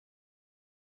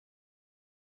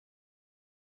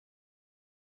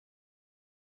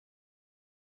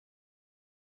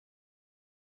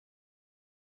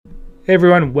Hey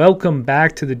everyone, welcome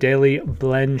back to the Daily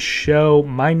Blend Show.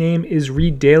 My name is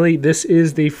Reed Daly. This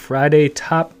is the Friday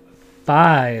Top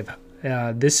 5.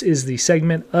 This is the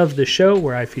segment of the show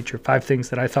where I feature 5 things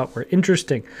that I thought were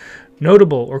interesting,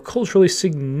 notable, or culturally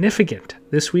significant.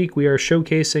 This week we are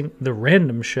showcasing The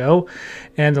Random Show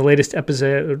and the latest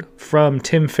episode from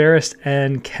Tim Ferriss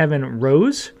and Kevin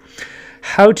Rose.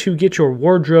 How to get your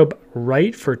wardrobe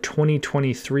right for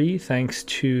 2023 thanks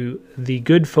to the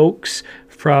good folks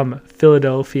from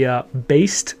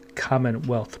Philadelphia-based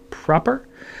Commonwealth Proper.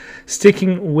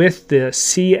 Sticking with the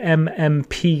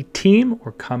CMMP team,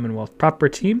 or Commonwealth Proper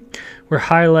team, we're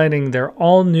highlighting their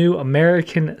all-new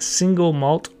American single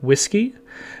malt whiskey,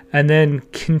 and then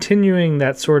continuing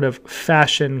that sort of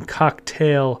fashion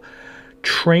cocktail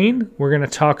train, we're going to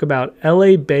talk about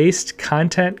LA-based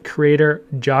content creator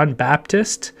John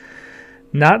Baptist,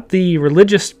 not the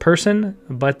religious person,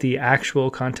 but the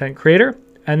actual content creator,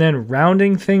 and then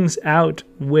rounding things out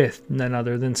with none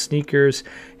other than sneakers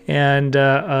and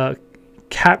a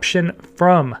caption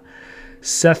from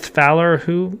Seth Fowler,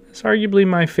 who is arguably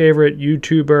my favorite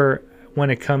YouTuber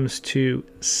when it comes to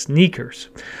sneakers.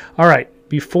 All right,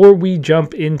 before we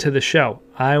jump into the show,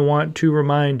 I want to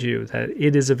remind you that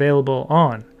it is available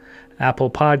on Apple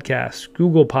Podcasts,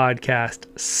 Google Podcasts,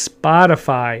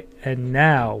 Spotify, and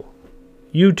now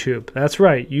YouTube. That's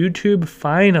right, YouTube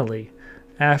finally,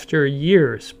 after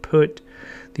years, put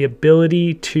the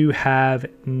ability to have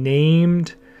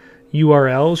named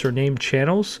URLs or named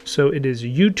channels. So it is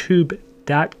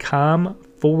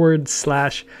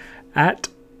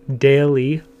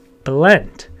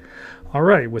youtube.com/@dailyblend. All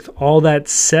right, with all that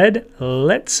said,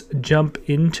 let's jump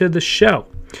into the show.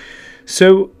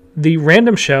 So the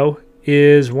Random Show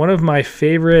is one of my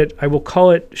favorite, I will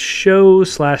call it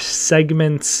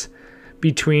show/segments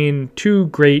between two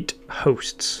great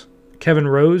hosts. Kevin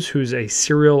Rose, who's a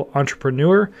serial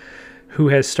entrepreneur who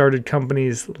has started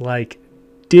companies like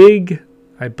Dig,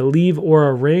 I believe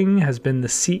Aura Ring, has been the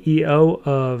CEO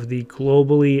of the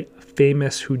globally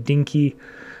famous Hodinkee,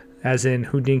 as in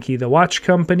Hodinkee the watch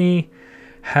company,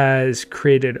 has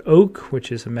created Oak,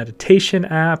 which is a meditation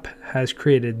app, has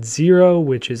created Zero,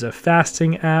 which is a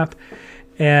fasting app,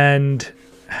 and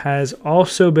has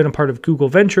also been a part of Google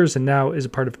Ventures and now is a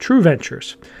part of True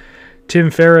Ventures.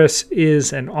 Tim Ferriss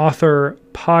is an author,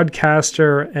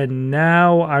 podcaster, and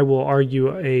now I will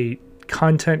argue a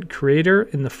content creator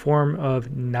in the form of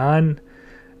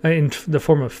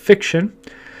fiction,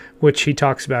 which he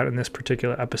talks about in this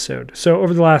particular episode. So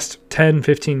over the last 10,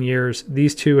 15 years,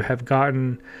 these two have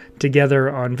gotten together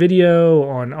on video,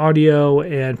 on audio,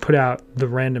 and put out The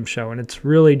Random Show. And it's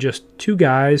really just two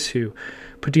guys who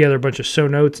put together a bunch of show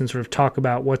notes and sort of talk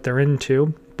about what they're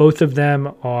into. Both of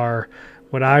them are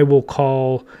what I will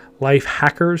call life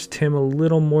hackers. Tim a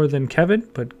little more than Kevin,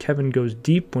 but Kevin goes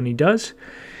deep when he does.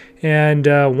 And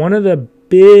one of the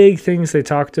big things they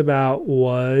talked about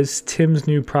was Tim's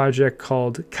new project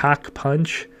called Cock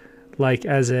Punch, like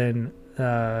as in,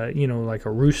 like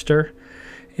a rooster.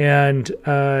 And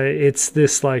it's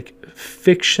this like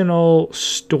fictional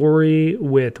story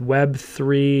with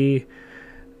Web3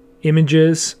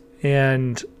 images.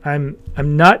 And I'm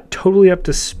not totally up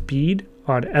to speed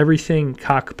on everything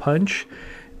Cock Punch,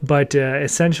 but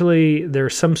essentially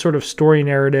there's some sort of story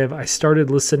narrative. I started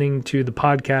listening to the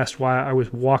podcast while I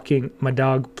was walking my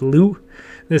dog Blue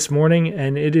this morning,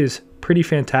 and it is pretty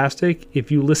fantastic.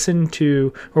 If you listen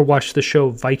to or watch the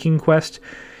show Viking Quest,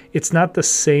 it's not the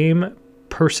same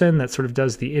person that sort of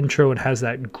does the intro and has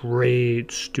that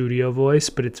great studio voice,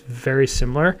 but it's very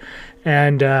similar.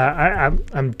 And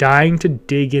I'm dying to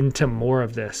dig into more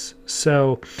of this.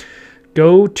 So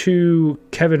go to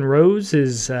Kevin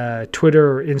Rose's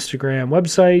Twitter or Instagram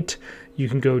website. You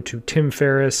can go to Tim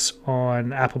Ferriss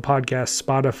on Apple Podcasts,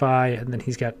 Spotify, and then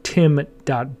he's got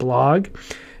tim.blog,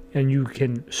 and you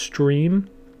can stream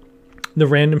The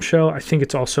Random Show. I think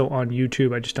it's also on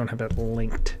YouTube. I just don't have that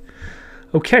linked.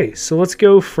 Okay, so let's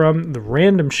go from The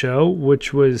Random Show,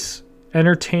 which was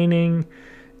entertaining,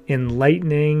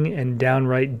 enlightening, and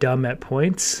downright dumb at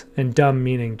points. And dumb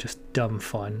meaning just dumb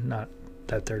fun, not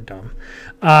that they're dumb.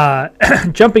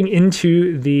 Jumping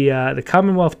into the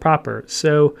Commonwealth Proper.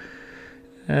 So,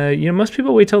 most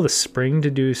people wait till the spring to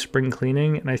do spring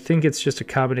cleaning, and I think it's just a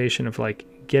combination of like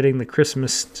getting the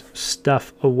Christmas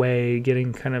stuff away,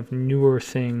 getting kind of newer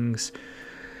things,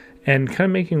 and kind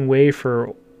of making way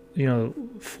for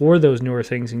those newer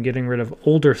things and getting rid of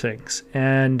older things.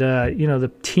 And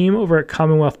the team over at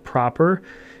Commonwealth Proper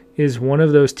is one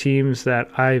of those teams that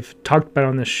I've talked about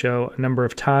on this show a number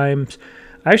of times.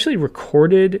 I actually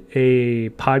recorded a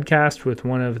podcast with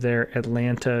one of their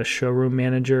Atlanta showroom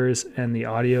managers, and the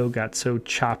audio got so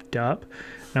chopped up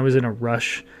and I was in a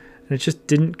rush, and it just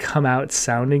didn't come out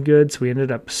sounding good, so we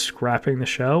ended up scrapping the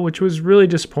show, which was really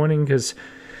disappointing because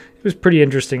it was pretty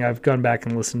interesting. I've gone back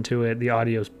and listened to it. The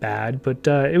audio's bad, but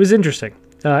it was interesting.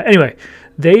 Anyway,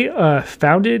 they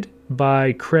founded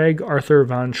by Craig Arthur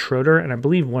von Schroeder and I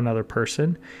believe one other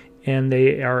person, and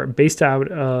they are based out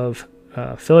of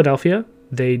Philadelphia.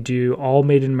 They do all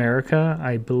made in America.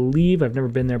 I believe, I've never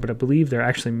been there, but I believe they're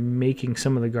actually making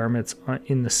some of the garments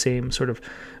in the same sort of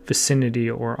vicinity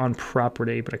or on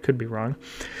property, but I could be wrong.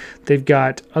 They've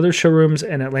got other showrooms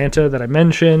in Atlanta that I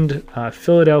mentioned,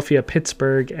 Philadelphia,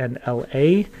 Pittsburgh, and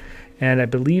LA. And I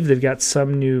believe they've got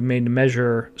some new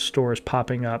made-to-measure stores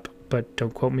popping up, but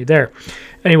don't quote me there.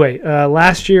 Anyway,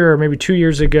 last year or maybe 2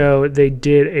 years ago, they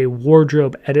did a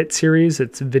wardrobe edit series.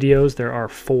 It's videos. There are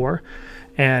 4.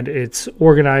 And it's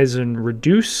organize and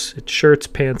reduce. It's shirts,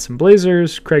 pants, and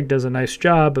blazers. Craig does a nice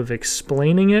job of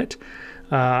explaining it.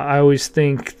 I always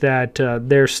think that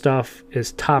their stuff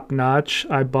is top-notch.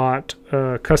 I bought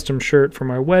a custom shirt for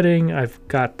my wedding. I've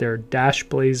got their Dash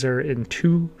blazer in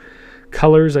 2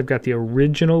 colors. I've got the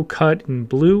original cut in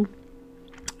blue,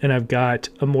 and I've got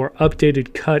a more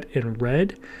updated cut in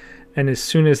red. And as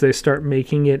soon as they start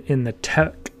making it in the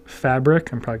tech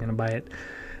fabric, I'm probably going to buy it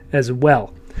as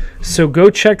well. So go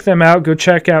check them out. Go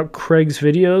check out Craig's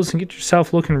videos and get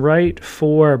yourself looking right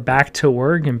for back to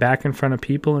work and back in front of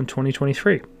people in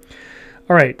 2023.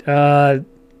 All right.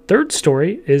 Third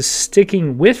story is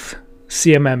sticking with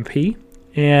CMMP.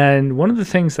 And one of the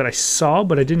things that I saw,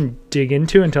 but I didn't dig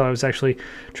into until I was actually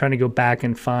trying to go back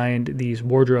and find these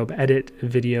wardrobe edit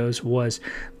videos, was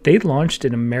they launched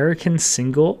an American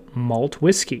single malt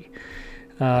whiskey.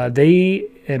 They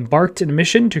embarked on a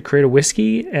mission to create a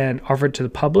whiskey and offer it to the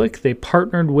public. They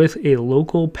partnered with a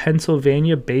local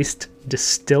Pennsylvania-based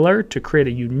distiller to create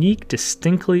a unique,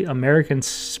 distinctly American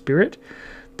spirit.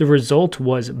 The result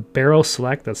was Barrel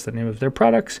Select. That's the name of their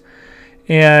products.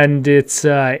 And it's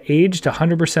aged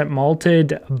 100%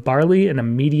 malted barley in a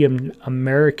medium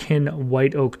American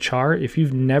white oak char. If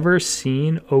you've never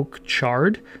seen oak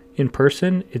charred in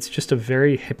person, it's just a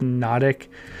very hypnotic,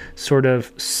 sort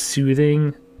of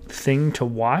soothing thing to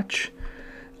watch.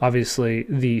 Obviously,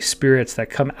 the spirits that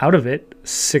come out of it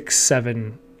 6,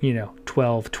 7,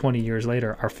 12, 20 years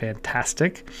later are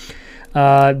fantastic.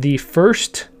 The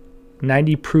first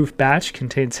 90 proof batch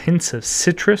contains hints of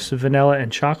citrus, vanilla,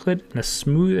 and chocolate, and a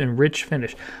smooth and rich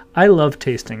finish. I love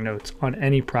tasting notes on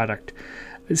any product.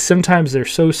 Sometimes they're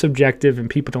so subjective and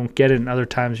people don't get it, and other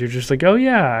times you're just like, oh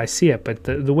yeah, I see it. But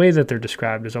the way that they're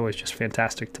described is always just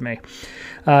fantastic to me.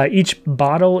 Each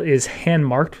bottle is hand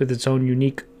marked with its own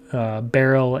unique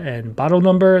barrel and bottle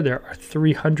number. There are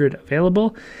 300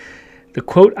 available. The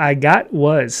quote I got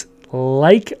was,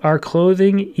 "Like our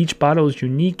clothing, each bottle is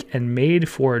unique and made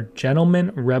for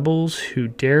gentlemen rebels who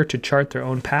dare to chart their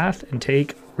own path and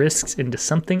take risks into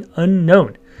something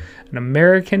unknown. An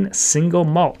American single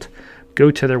malt." Go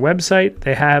to their website.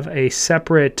 They have a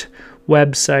separate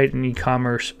website and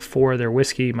e-commerce for their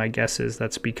whiskey. My guess is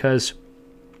that's because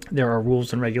there are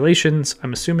rules and regulations,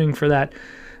 I'm assuming, for that.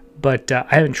 But I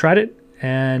haven't tried it,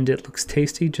 and it looks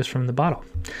tasty just from the bottle.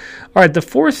 All right, the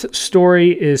fourth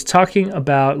story is talking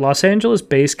about Los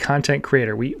Angeles-based content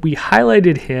creator. We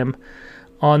highlighted him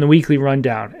on the weekly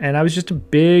rundown, and I was just a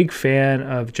big fan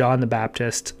of John the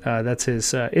Baptist. That's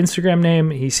his Instagram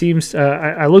name. He seems,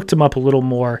 I looked him up a little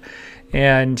more,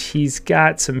 and he's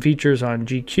got some features on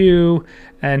GQ,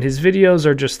 and his videos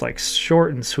are just like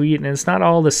short and sweet, and it's not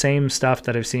all the same stuff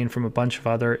that I've seen from a bunch of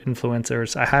other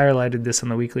influencers. I highlighted this on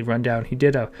the weekly rundown. He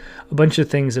did a bunch of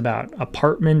things about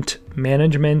apartment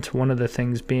management, one of the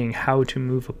things being how to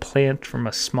move a plant from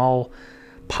a small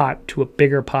pot to a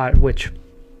bigger pot, which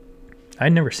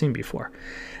I'd never seen before.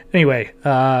 Anyway,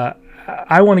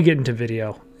 I want to get into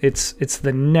video. It's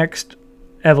the next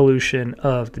evolution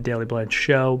of the Daily Blend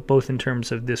show, both in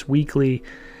terms of this weekly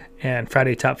and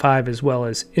Friday Top 5, as well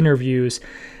as interviews.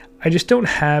 I just don't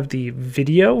have the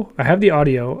video. I have the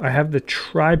audio. I have the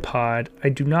tripod. I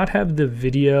do not have the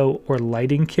video or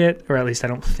lighting kit, or at least I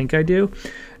don't think I do.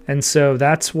 And so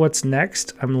that's what's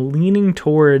next. I'm leaning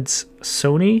towards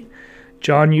Sony.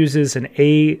 John uses an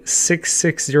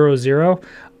A6600.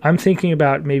 I'm thinking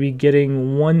about maybe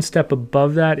getting one step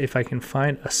above that if I can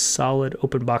find a solid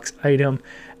open box item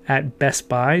at Best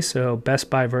Buy. So Best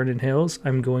Buy Vernon Hills,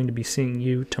 I'm going to be seeing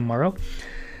you tomorrow.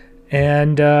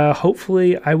 And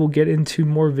hopefully I will get into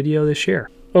more video this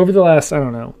year. Over the last,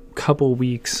 couple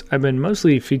weeks, I've been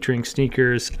mostly featuring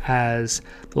sneakers as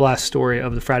the last story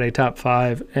of the Friday Top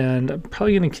 5, and I'm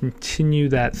probably going to continue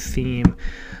that theme.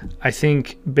 I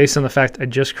think based on the fact I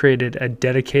just created a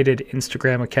dedicated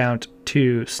Instagram account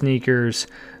to sneakers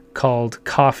called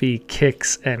Coffee,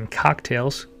 Kicks, and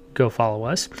Cocktails. Go follow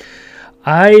us.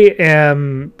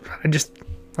 I'm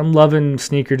loving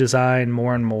sneaker design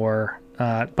more and more.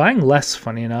 Buying less,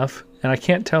 funny enough. And I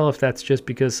can't tell if that's just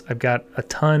because I've got a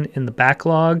ton in the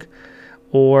backlog,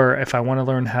 or if I want to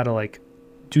learn how to like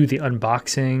do the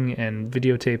unboxing and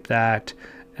videotape that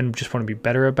and just want to be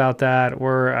better about that,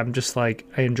 or I'm just like,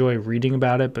 I enjoy reading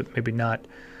about it, but maybe not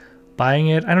buying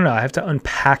it. I don't know. I have to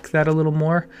unpack that a little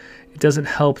more. It doesn't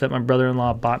help that my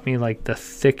brother-in-law bought me like the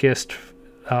thickest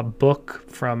book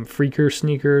from Freaker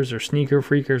Sneakers or Sneaker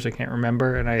Freakers. I can't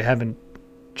remember, and I haven't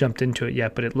jumped into it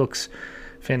yet, but it looks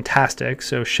fantastic.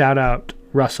 So shout out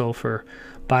Russell for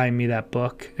buying me that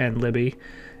book, and Libby.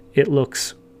 It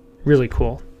looks really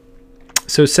cool.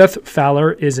 So Seth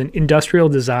Fowler is an industrial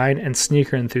design and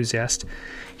sneaker enthusiast.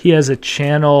 He has a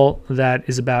channel that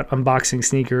is about unboxing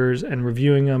sneakers and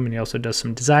reviewing them, and he also does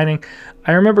some designing.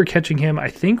 I remember catching him, I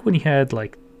think, when he had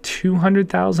like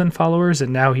 200,000 followers,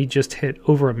 and now he just hit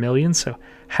over 1 million. So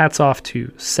hats off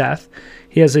to Seth.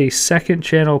 He has a second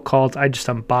channel called I Just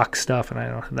Unbox Stuff, and I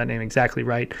don't have that name exactly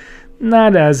right.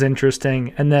 Not as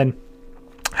interesting. And then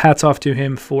hats off to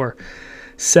him for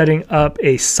setting up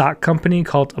a sock company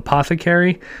called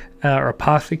Apothecary, or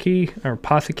Apothecary.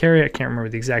 I can't remember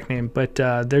the exact name, but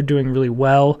they're doing really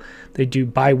well. They do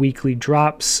bi-weekly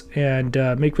drops and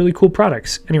make really cool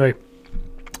products. Anyway,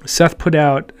 Seth put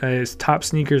out his top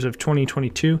sneakers of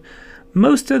 2022.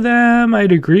 Most of them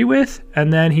I'd agree with,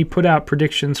 and then he put out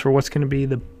predictions for what's going to be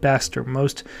the best or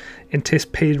most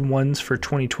anticipated ones for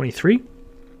 2023.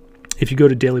 If you go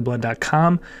to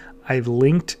dailyblend.com, I've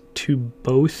linked to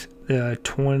both the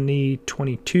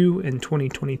 2022 and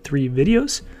 2023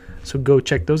 videos, so go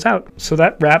check those out. So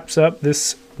that wraps up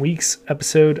this week's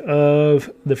episode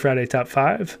of the Friday Top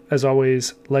 5. As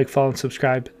always, like, follow, and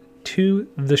subscribe to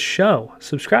the show.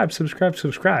 Subscribe,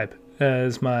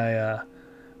 as my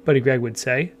buddy Greg would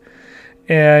say.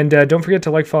 And don't forget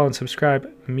to like, follow, and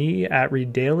subscribe me at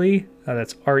Reed Daily.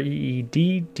 That's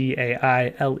ReedDailey.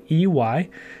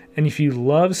 And if you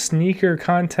love sneaker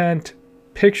content,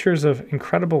 pictures of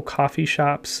incredible coffee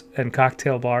shops and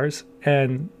cocktail bars,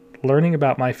 and learning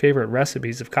about my favorite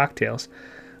recipes of cocktails,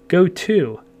 go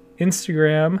to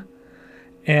Instagram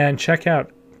and check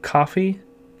out Coffee,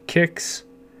 Kicks,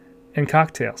 and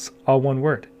Cocktails, all one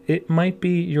word. It might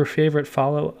be your favorite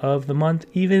follow of the month,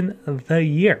 even the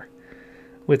year.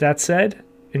 With that said,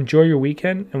 enjoy your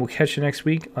weekend, and we'll catch you next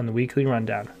week on the Weekly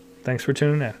Rundown. Thanks for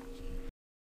tuning in.